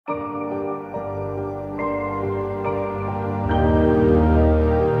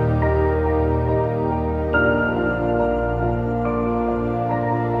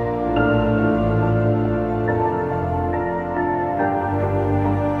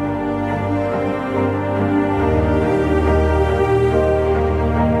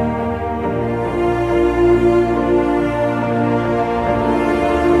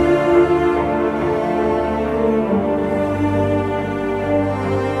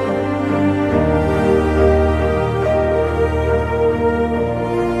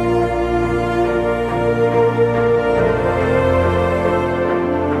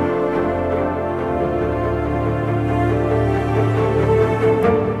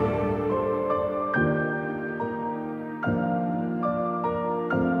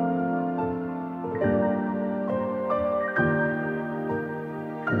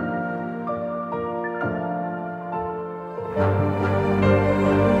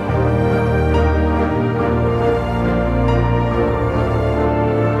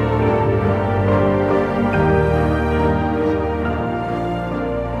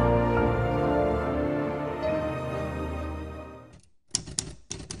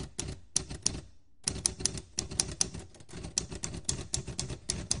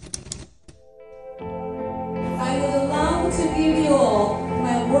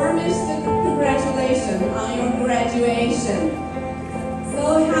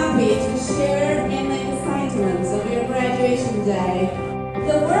share in the excitement of your graduation day.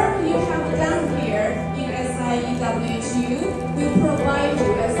 The work you have done here in SIEW will provide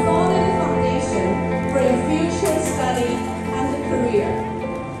you a solid foundation for your future study and career.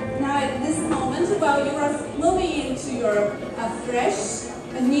 Now at this moment, while you are moving into your fresh,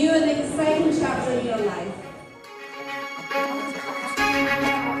 a new and exciting chapter in your life.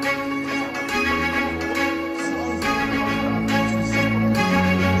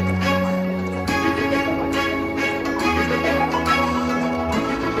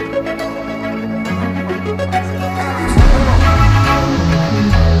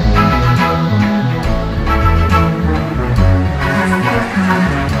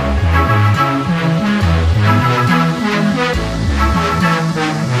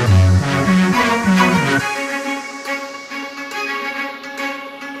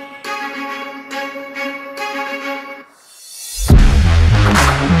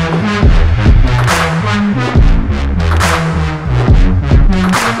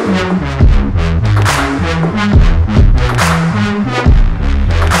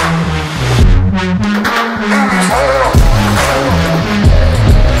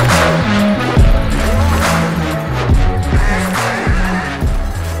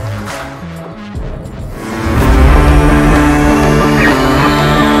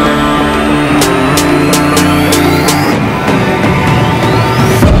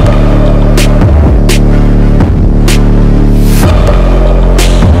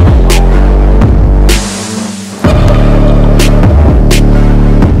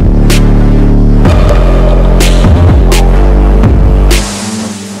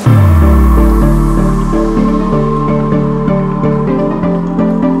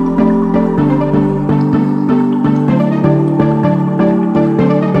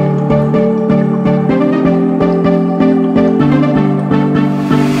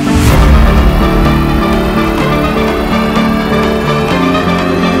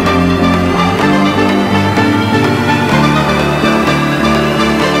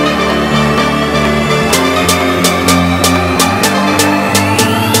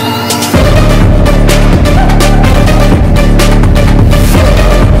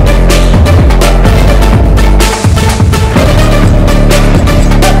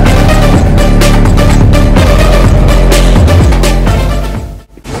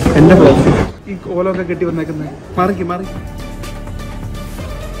 എന്റെ blog ഈ കോലൊക്കെ കെട്ടി വന്നേക്കുന്നത് മാറിക്ക് മാറി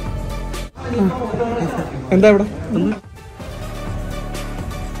എന്താ ഇവിടെ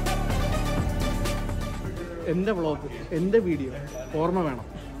എന്റെ blog എന്റെ വീഡിയോ ഓർമ്മ വേണം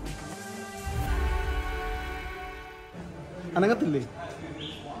അനങ്ങത്തില്ലേ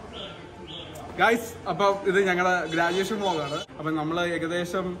ഗൈസ് അപ്പം ഇത് ഞങ്ങളുടെ ഗ്രാജുവേഷൻ വ്ലോഗാണ് അപ്പം നമ്മൾ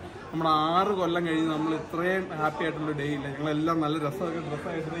ഏകദേശം നമ്മുടെ 6 കൊല്ലം കഴിഞ്ഞ് നമ്മൾ ഇത്രയും ഹാപ്പി ആയിട്ടുള്ള ഡേ ഇല്ല ഞങ്ങളെല്ലാം നല്ല രസമൊക്കെ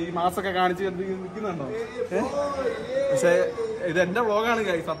ഡ്രസ്സായിട്ട് ഈ മാസമൊക്കെ കാണിച്ച് നിൽക്കുന്നുണ്ടോ പക്ഷേ ഇത് എൻ്റെ വ്ലോഗാണ്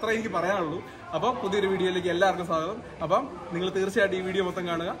ഗൈസ് അത്ര എനിക്ക് പറയാനുള്ളൂ അപ്പം പുതിയൊരു വീഡിയോയിലേക്ക് എല്ലാവർക്കും സ്വാഗതം അപ്പം നിങ്ങൾ തീർച്ചയായിട്ടും ഈ വീഡിയോ മൊത്തം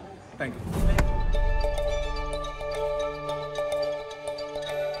കാണുക താങ്ക് യു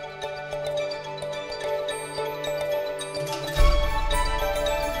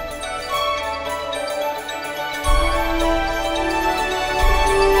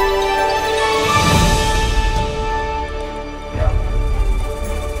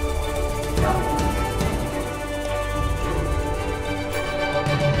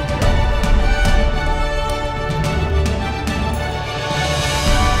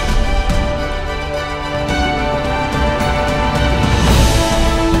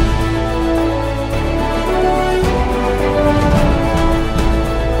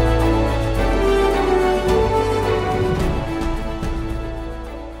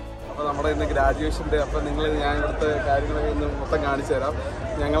ഗ്രാജുവേഷൻ ഡേ അപ്പം ഞാൻ ഇവിടുത്തെ കാര്യങ്ങളൊക്കെ ഇന്ന് മൊത്തം കാണിച്ചു തരാം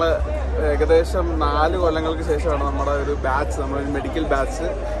ഞങ്ങൾ ഏകദേശം 4 കൊല്ലങ്ങൾക്ക് ശേഷമാണ് നമ്മുടെ ഒരു ബാച്ച് നമ്മുടെ medical batch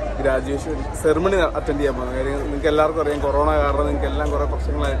graduation ceremony attend ചെയ്യാൻ പോകുന്നത് കാര്യം നിങ്ങൾക്ക് എല്ലാവർക്കും അറിയാം കൊറോണ കാരണം നിങ്ങൾക്ക് എല്ലാം കുറേ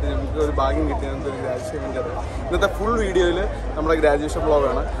പ്രശ്നങ്ങളായിട്ട് നമുക്ക് ഒരു ഭാഗ്യം കിട്ടിയത് ഒരു ഗ്രാജുവേഷൻ അറിയാം ഇന്നത്തെ ഫുൾ വീഡിയോയിൽ നമ്മുടെ ഗ്രാജുവേഷൻ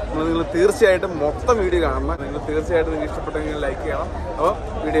വ്ലോഗാണ് നിങ്ങൾ തീർച്ചയായിട്ടും മൊത്തം വീഡിയോ കാണണം നിങ്ങൾ തീർച്ചയായിട്ടും നിങ്ങൾക്ക് ഇഷ്ടപ്പെട്ടെങ്കിൽ ലൈക്ക് ചെയ്യണം അപ്പോൾ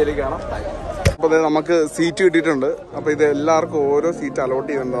വീഡിയോയിലേക്ക് കാണാം അപ്പോൾ നമുക്ക് സീറ്റ് കിട്ടിയിട്ടുണ്ട് അപ്പോൾ ഇത് എല്ലാവർക്കും ഓരോ സീറ്റ് അലോട്ട്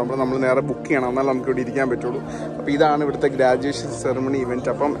ചെയ്യുന്നുണ്ട് അപ്പോൾ നമ്മൾ നേരെ ബുക്ക് ചെയ്യണം എന്നാലും നമുക്ക് ഇവിടെ ഇരിക്കാൻ പറ്റുള്ളൂ അപ്പോൾ ഇതാണ് ഇവിടുത്തെ ഗ്രാജുവേഷൻ സെറിമണി ഇവൻറ്റ്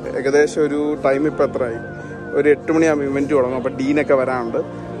അപ്പം ഏകദേശം ഒരു ടൈം ഇപ്പോൾ എത്രയായി ഒരു 8 മണിയാകുമ്പോൾ ഇവൻറ്റ് തുടങ്ങും അപ്പോൾ ഡീനൊക്കെ വരാനുണ്ട്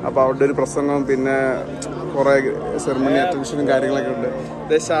അപ്പോൾ അവിടെ ഒരു പ്രസംഗവും പിന്നെ കുറേ സെറിമണി അറ്റൻഷനും കാര്യങ്ങളൊക്കെ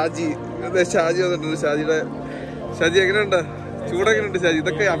ഉണ്ട് ഷാജി വന്നിട്ടുണ്ട് ഷാജി എങ്ങനെയുണ്ട് ചൂടെങ്ങനെയുണ്ട് ഷാജി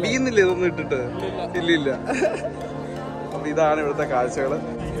ഇതൊക്കെ അഭിയുന്നില്ല ഇതൊന്നും ഇട്ടിട്ട് ഇല്ല അപ്പോൾ ഇതാണ് ഇവിടുത്തെ കാഴ്ചകൾ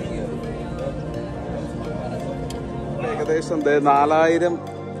ഏകദേശം 4000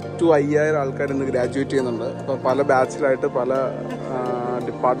 to 5000 ആൾക്കാർ ഇന്ന് ഗ്രാജുവേറ്റ് ചെയ്യുന്നുണ്ട് അപ്പോൾ പല ബാച്ചിലായിട്ട് പല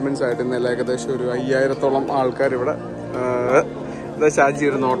അപ്പാർട്ട്മെന്റ്സ് ആയിട്ട് ഇന്നലെ ഏകദേശം ഒരു 5000-ഓളം ആൾക്കാർ ഇവിടെ. എന്താ ഷാജി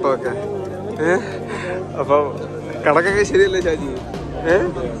ഒരു നോട്ടമൊക്കെ? അപ്പം കണക്കൊക്കെ ശരിയല്ലേ ഷാജി?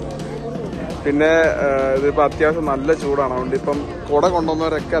 പിന്നെ ഇതിപ്പോൾ അത്യാവശ്യം നല്ല ചൂടാണ്. അതുകൊണ്ട് ഇപ്പം കുട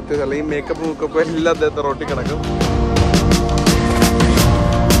കൊണ്ടുവന്നവരൊക്കെ അത്യാവശ്യം, അല്ലെങ്കിൽ മേക്കപ്പ് എല്ലാം അദ്ദേഹത്തെ റോട്ടി കിടക്കും.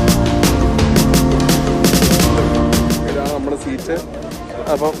 ഇതാണ് നമ്മുടെ സീറ്റ്.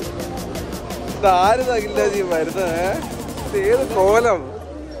 അപ്പം ഇതാരും തകില്ല ജി വരുന്നത്. ഏത് കോലം!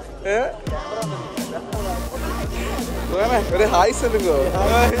 ഒരു ഹായ് സെല്ലുങ്കോ.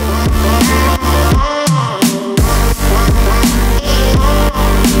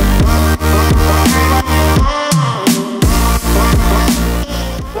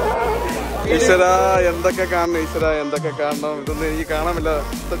 ഈശ്വര എന്തൊക്കെ കാണണം, ഈശ്വര എന്തൊക്കെ കാണണം. ഇതൊന്നും എനിക്ക് കാണാമില്ല.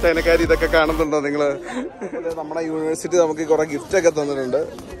 ചൈനക്കാർ ഇതൊക്കെ കാണുന്നുണ്ടോ നിങ്ങള്? നമ്മുടെ യൂണിവേഴ്സിറ്റി നമുക്ക് കുറെ ഗിഫ്റ്റ് ഒക്കെ തന്നിട്ടുണ്ട്.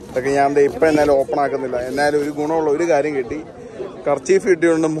 ഇതൊക്കെ ഞാൻ ഇപ്പൊ എന്നാലും ഓപ്പൺ ആക്കുന്നില്ല. എന്നാലും ഒരു ഗുണമുള്ള ഒരു കാര്യം കിട്ടി. കർച്ചീഫ്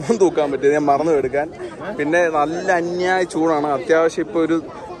കിട്ടിയോണ്ട് മോൻ തൂക്കാൻ പറ്റും. ഞാൻ മറന്നു എടുക്കാൻ. പിന്നെ നല്ല അന്യായ ചൂടാണ്. അത്യാവശ്യം ഇപ്പൊ ഒരു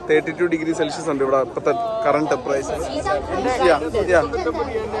 32 ഡിഗ്രി സെൽഷ്യസ് ഉണ്ട് ഇവിടെ ഇപ്പോഴത്തെ കറന്റ് ടെമ്പറേച്ചർ.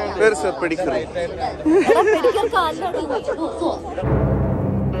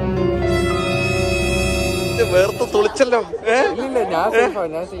 വേർത്ത് തുളിച്ചല്ലോ.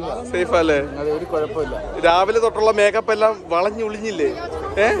 സേഫ് അല്ലേ? ഒരു കുഴപ്പമില്ല. രാവിലെ തൊട്ടുള്ള മേക്കപ്പ് എല്ലാം വളഞ്ഞുളിഞ്ഞില്ലേ?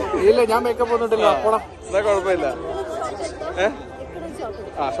 ഇല്ല, ഞാൻ മേക്കപ്പ് ഒന്നിട്ടില്ല. എന്നാ കുഴപ്പമില്ല.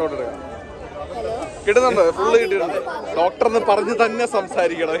 ഷോട്ട് എടുക്കാം. കിട്ടുന്നുണ്ട്, ഫുള്ള് കിട്ടിയിട്ടുണ്ട്. ഡോക്ടർ എന്ന് പറഞ്ഞ് തന്നെ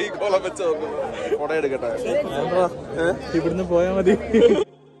സംസാരിക്കണം. ഈ കോളം വെച്ച് നോക്കുന്നു. കൊട എടുക്കട്ടെ, ഇവിടുന്ന് പോയാ മതി.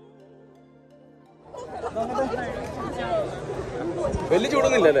 വലിയ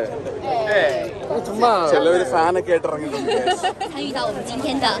ചൂടൊന്നുമില്ലല്ലേ? ചുമ്മാ ചിലവര് ഫാനൊക്കെ ആയിട്ട് ഇറങ്ങിയിട്ടുണ്ട്.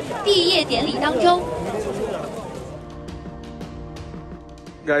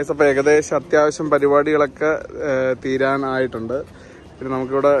 ഗൈസ്, അപ്പൊ ഏകദേശം അത്യാവശ്യം പരിപാടികളൊക്കെ തീരാനായിട്ടുണ്ട്. പിന്നെ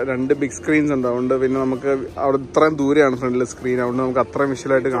നമുക്കിവിടെ 2 ബിഗ് സ്ക്രീൻസ് ഉണ്ട്. അതുകൊണ്ട് പിന്നെ നമുക്ക് അവിടെ ഇത്രയും ദൂരെയാണ് ഫ്രണ്ടിൽ സ്ക്രീൻ. അതുകൊണ്ട് നമുക്ക് അത്രയും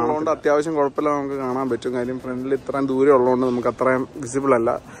വിഷ്വലായിട്ട് കാണാം. അതുകൊണ്ട് അത്യാവശ്യം കുഴപ്പമില്ല, നമുക്ക് കാണാൻ പറ്റും. കാര്യം ഫ്രണ്ടിൽ ഇത്രയും ദൂരം ഉള്ളതുകൊണ്ട് നമുക്ക് അത്രയും വിസിബിൾ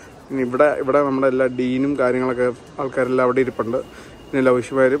അല്ല. പിന്നെ ഇവിടെ നമ്മുടെ എല്ലാ ഡീനും കാര്യങ്ങളൊക്കെ ആൾക്കാരെല്ലാം അവിടെ ഇരിപ്പുണ്ട്. പിന്നെ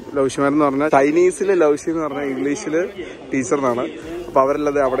ലൗഷിമാരെന്ന് പറഞ്ഞാൽ ചൈനീസിൽ ലൗഷി എന്ന് പറഞ്ഞാൽ ഇംഗ്ലീഷിൽ ടീച്ചർ എന്നാണ്. അപ്പൊ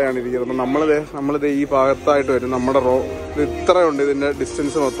അവരെല്ലാം അവിടെയാണ് ഇരിക്കുന്നത്. അപ്പൊ നമ്മളിത് ഈ ഭാഗത്തായിട്ട് വരും. നമ്മുടെ ഇത്രയുണ്ട് ഇതിന്റെ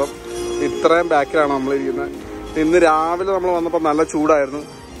ഡിസ്റ്റൻസ് മൊത്തം. ഇത്രയും ബാക്കിലാണ് നമ്മളിരിക്കുന്നത്. ഇന്ന് രാവിലെ നമ്മൾ വന്നപ്പോൾ നല്ല ചൂടായിരുന്നു.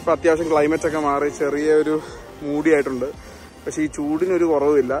 ഇപ്പൊ അത്യാവശ്യം ക്ലൈമറ്റ് ഒക്കെ മാറി ചെറിയൊരു മൂടിയായിട്ടുണ്ട്. പക്ഷെ ഈ ചൂടിനൊരു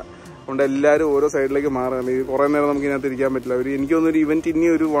കുറവില്ല. അതുകൊണ്ട് എല്ലാവരും ഓരോ സൈഡിലേക്ക് മാറുകയാണ്. ഈ കുറേ നേരം നമുക്ക് ഇതിനകത്ത് ഇരിക്കാൻ പറ്റില്ല. എനിക്ക് തോന്നുന്നു ഒരു ഇവന്റ് ഇനി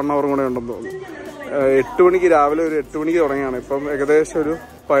ഒരു 1 hour കൂടെ ഉണ്ടെന്ന് തോന്നുന്നു. 8 മണിക്ക് രാവിലെ ഒരു 8 മണിക്ക് തുടങ്ങിയാണ്. ഇപ്പം ഏകദേശം ഒരു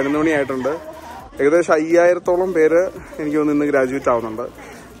 11 മണിയായിട്ടുണ്ട്. ഏകദേശം 5000-ഓളം പേര് എനിക്ക് തോന്നുന്നു ഇന്ന് ഗ്രാജുവേറ്റ് ആവുന്നുണ്ട്.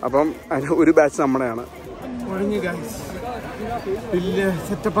 അപ്പം അതിന് ഒരു ബാച്ച് നമ്മുടെയാണ്. വലിയ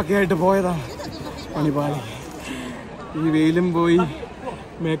സെറ്റപ്പൊക്കെ ആയിട്ട് പോയതാ പണിപാളി. ഈ വെയിലും പോയി,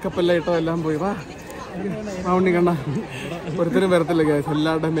 മേക്കപ്പ് എല്ലാം ഇട്ടതെല്ലാം പോയി. റൗണ്ടി കണ്ട ഒരുത്തരും വരത്തില്ല ഗൈസ്.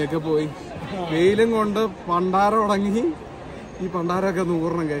 എല്ലാവരുടെയും മേക്കപ്പ് പോയി. വെയിലും കൊണ്ട് പണ്ടാരം തുടങ്ങി. ഈ പണ്ടാരമൊക്കെ ഒന്ന്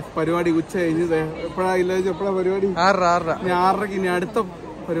ഊറണം ഗൈസ്. പരിപാടി ഉച്ച കഴിഞ്ഞ് എപ്പോഴാ പരിപാടി? 6:30. ഇനി അടുത്ത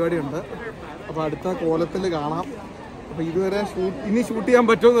പരിപാടിയുണ്ട്. അപ്പൊ അടുത്ത കോലത്തിൽ കാണാം. അപ്പൊ ഇതുവരെ ഇനി ഷൂട്ട് ചെയ്യാൻ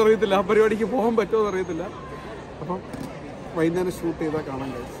പറ്റുമോ എന്ന് അറിയത്തില്ല. ആ പരിപാടിക്ക് പോകാൻ പറ്റുമോ എന്ന് അറിയത്തില്ല. അപ്പം വൈകുന്നേരം ഷൂട്ട് ചെയ്താൽ കാണാം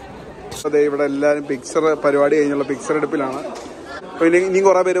ഗൈസ്. അതെ, ഇവിടെ എല്ലാവരും പരിപാടി കഴിഞ്ഞുള്ള പിക്ചർ എടുപ്പിലാണ്. അപ്പൊ ഇനിയും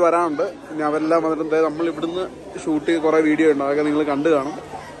കുറെ പേര് വരാനുണ്ട്. ഇനി അവരെല്ലാം വന്നിട്ട് നമ്മൾ ഇവിടുന്ന് ഷൂട്ട് ചെയ്ത് കുറെ വീഡിയോ ഉണ്ട്. അതൊക്കെ നിങ്ങൾ കണ്ടു കാണും.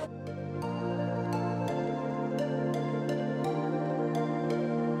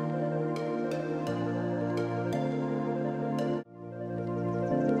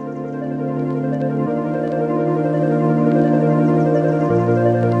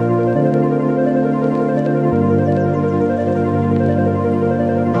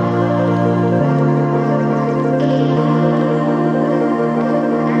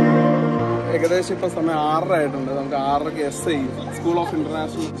 ഏകദേശം ഇപ്പൊ സമയം 6:30 ആയിട്ടുണ്ട്. നമുക്ക് 6:30 SI സ്കൂൾ ഓഫ്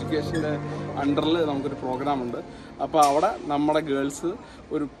ഇന്റർനാഷണൽ എഡ്യൂക്കേഷന്റെ അണ്ടറിൽ നമുക്കൊരു പ്രോഗ്രാം ഉണ്ട്. അപ്പോൾ അവിടെ നമ്മുടെ ഗേൾസ്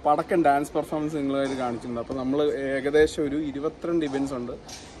ഒരു പടക്കൻ ഡാൻസ് പെർഫോമൻസ് നിങ്ങളായിട്ട് കാണിച്ചിട്ടുണ്ട്. അപ്പോൾ നമ്മൾ ഏകദേശം ഒരു 22 ഇവൻറ്റ്സ് ഉണ്ട്.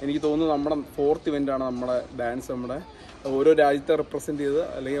 എനിക്ക് തോന്നുന്നു നമ്മുടെ 4th ഇവൻ്റാണ് നമ്മുടെ ഡാൻസ്. നമ്മുടെ ഓരോ രാജ്യത്തെ റെപ്രസെൻറ്റ് ചെയ്ത്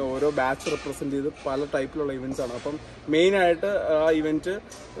അല്ലെങ്കിൽ ഓരോ ബാച്ച് റെപ്രസെൻറ്റ് ചെയ്ത് പല ടൈപ്പിലുള്ള ഇവൻറ്റ്സാണ്. അപ്പം മെയിനായിട്ട് ആ ഇവൻറ്റ്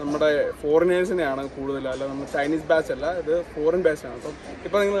നമ്മുടെ ഫോറിനേഴ്സിനെയാണ് കൂടുതൽ. അല്ല നമ്മൾ ചൈനീസ് ബാച്ച് അല്ല, ഇത് ഫോറിൻ ബാച്ചാണ്. അപ്പം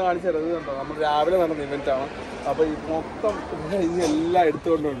ഇപ്പോൾ നിങ്ങൾ കാണിച്ചു തരുന്നത് കണ്ടോ, നമ്മൾ രാവിലെ നടന്ന ഇവൻറ്റാണ്. അപ്പോൾ ഈ മൊത്തം ഇതെല്ലാം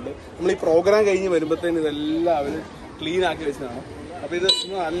എടുത്തുകൊണ്ടുണ്ട്. നമ്മൾ ഈ പ്രോഗ്രാം കഴിഞ്ഞ് വരുമ്പോഴത്തേന് ഇതെല്ലാം അവർ ക്ലീൻ ആക്കി വെച്ചതാണ്. അപ്പോൾ ഇത്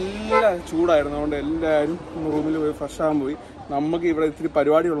നല്ല ചൂടായിരുന്നു. അതുകൊണ്ട് എല്ലാവരും റൂമിൽ പോയി ഫ്രഷ് ആകാൻ പോയി. നമുക്ക് ഇവിടെ ഇത്തിരി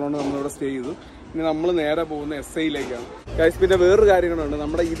പരിപാടി ഉള്ളതുകൊണ്ട് നമ്മളിവിടെ സ്റ്റേ ചെയ്തു. ഇനി നമ്മൾ നേരെ പോകുന്ന SIയിലേക്കാണ് ഗൈസ്. പിന്നെ വേറൊരു കാര്യങ്ങളുണ്ട്.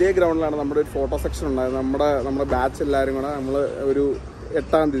 നമ്മുടെ ഇതേ ഗ്രൗണ്ടിലാണ് നമ്മുടെ ഒരു ഫോട്ടോ സെക്ഷൻ ഉണ്ടായത്. നമ്മുടെ ബാച്ച് എല്ലാവരും കൂടെ നമ്മൾ ഒരു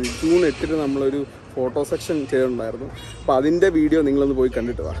 8-ാം തീയതി June 8 നമ്മളൊരു ഫോട്ടോ സെക്ഷൻ ചെയ്തിട്ടുണ്ടായിരുന്നു. അപ്പോൾ അതിൻ്റെ വീഡിയോ നിങ്ങളൊന്ന് പോയി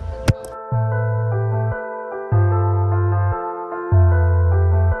കണ്ടിട്ട് വാ.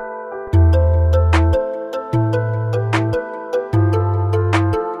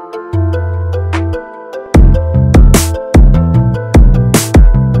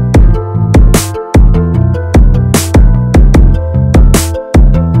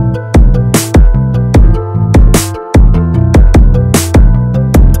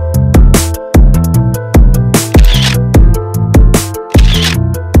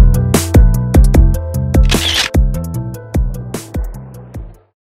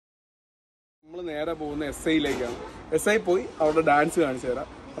 നേരെ പോകുന്ന SIയിലേക്കാണ്. SI പോയി അവിടെ ഡാൻസ് കാണിച്ചു തരാം.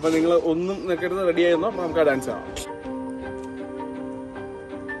 അപ്പോൾ നിങ്ങൾ ഒന്നും നിൽക്കരുത്, റെഡി ആയിരുന്നോ? അപ്പോൾ നമുക്ക് ആ ഡാൻസ് കാണാം.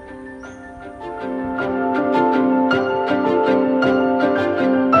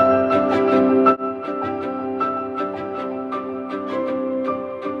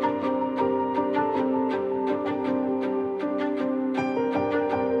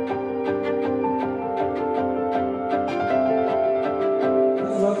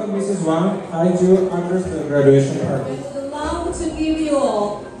 Mrs. Wang, I too understand the graduation party. I would love to give you all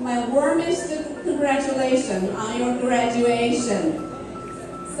my warmest congratulations on your graduation.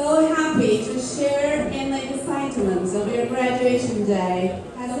 So happy to share in the excitement of your graduation day.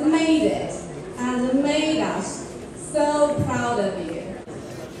 Has made it and made us so proud of you.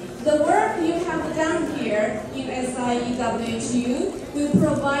 The work you have done here in SIEW2 will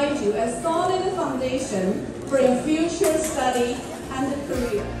provide you a solid foundation for your future study and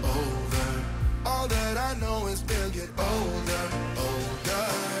career. All that I know is we'll get older, older.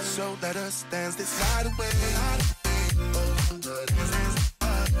 So let us dance this night away.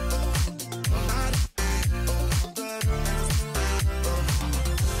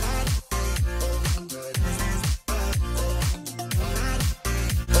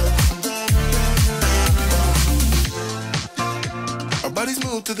 Our bodies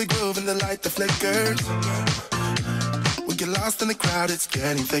move to the groove and the light that flickers. We get lost in the crowd, it's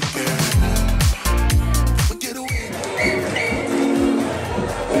getting thicker. We get away.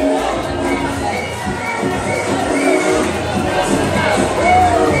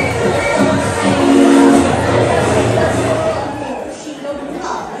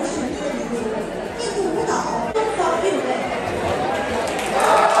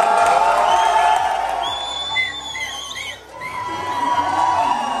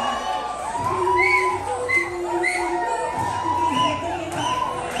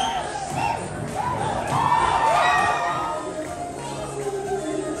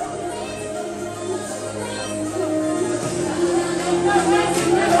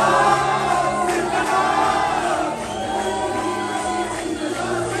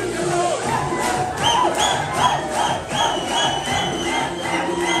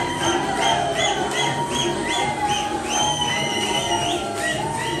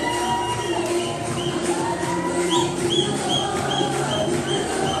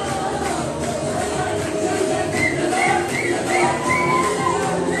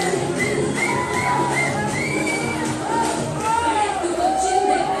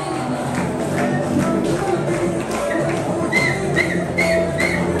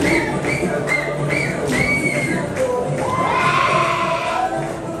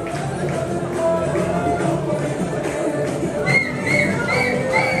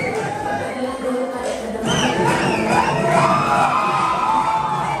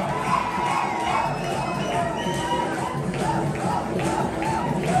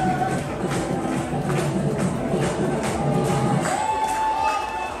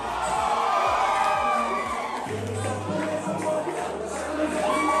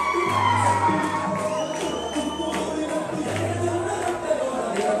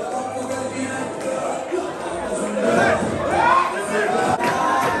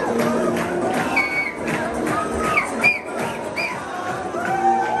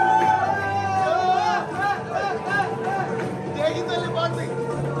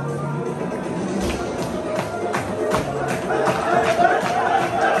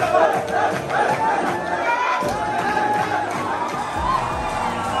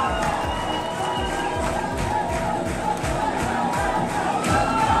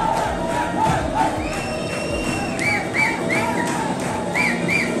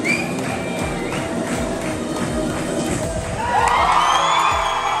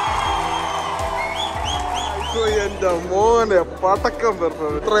 മോനെ പടക്കം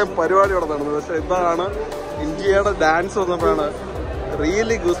തീർത്തത്. ഇത്രയും പരിപാടി ഇവിടെ നടന്നത്. പക്ഷെ ഇതാണ് ഇന്ത്യയുടെ ഡാൻസ് വന്നപ്പോഴാണ്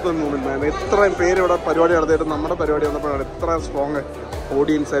റിയലി ഗൂസ്ബംപ് മൂവ്മെന്റ്. ഇത്രയും പേര് ഇവിടെ പരിപാടി നടത്തിയിട്ട് നമ്മുടെ പരിപാടി വന്നപ്പോഴാണ് ഇത്രയും സ്ട്രോങ്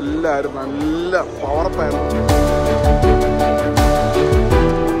ഓഡിയൻസ്. എല്ലാവരും നല്ല പവർപ്പായിരുന്നു.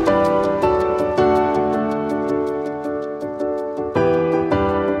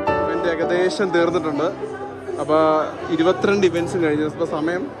 ഏകദേശം തീർന്നിട്ടുണ്ട്. അപ്പോൾ 22 ഇവൻറ്റ്സും കഴിഞ്ഞു. ഇപ്പോൾ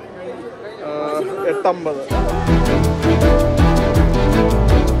സമയം 8:50.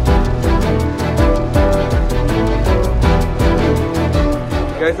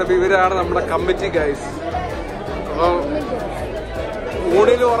 ഗൈസ്, അപ്പോൾ ഇവരാണ് നമ്മുടെ കമ്മിറ്റി ഗൈസ്. അപ്പോൾ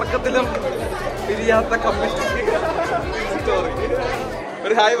ഊണിലും ഉറക്കത്തിലും പിരിയാത്ത കമ്മിറ്റി.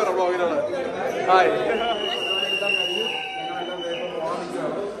 ഒരു ഹായ് പറ ബ്ലോഗിനോട്. ഹായ്.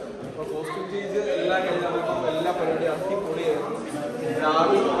 കോസ്റ്റ്യൂം ചേഞ്ച് എല്ലാം കഴിഞ്ഞാൽ എല്ലാ പരിപാടിയും അടിപൊളിയായിരുന്നു.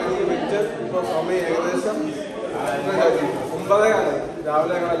 രാവിലെ വെച്ച് ഇപ്പോൾ സമയം ഏകദേശം 9:30.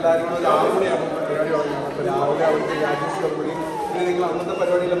 രാവിലെ ഞങ്ങൾ എല്ലാവരും കൂടെ 6 മണിയാണ് പരിപാടി തുടങ്ങുന്നത്. അപ്പോൾ രാവിലെ അവിടുത്തെ ഗ്രാജുവേഷൻ സെറമണി പിന്നെ നിങ്ങൾ അന്നത്തെ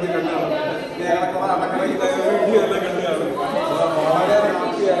പരിപാടിയിലൊക്കെ കണ്ടാണ്. ഞങ്ങളെ കുറേ അടക്കളയിലെ വീഡിയോ എല്ലാം കണ്ടാണ്. വളരെ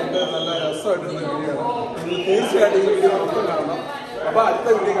ഹാപ്പിയായിട്ട് നല്ല രസമായിട്ടുള്ള വീഡിയോ ആണ്. നിങ്ങൾ തീർച്ചയായിട്ടും ഈ വീഡിയോ മൊത്തം കാണണം. അപ്പോൾ അടുത്ത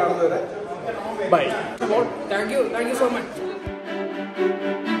വീഡിയോ കാണുന്നവരെ by. Thank you so much.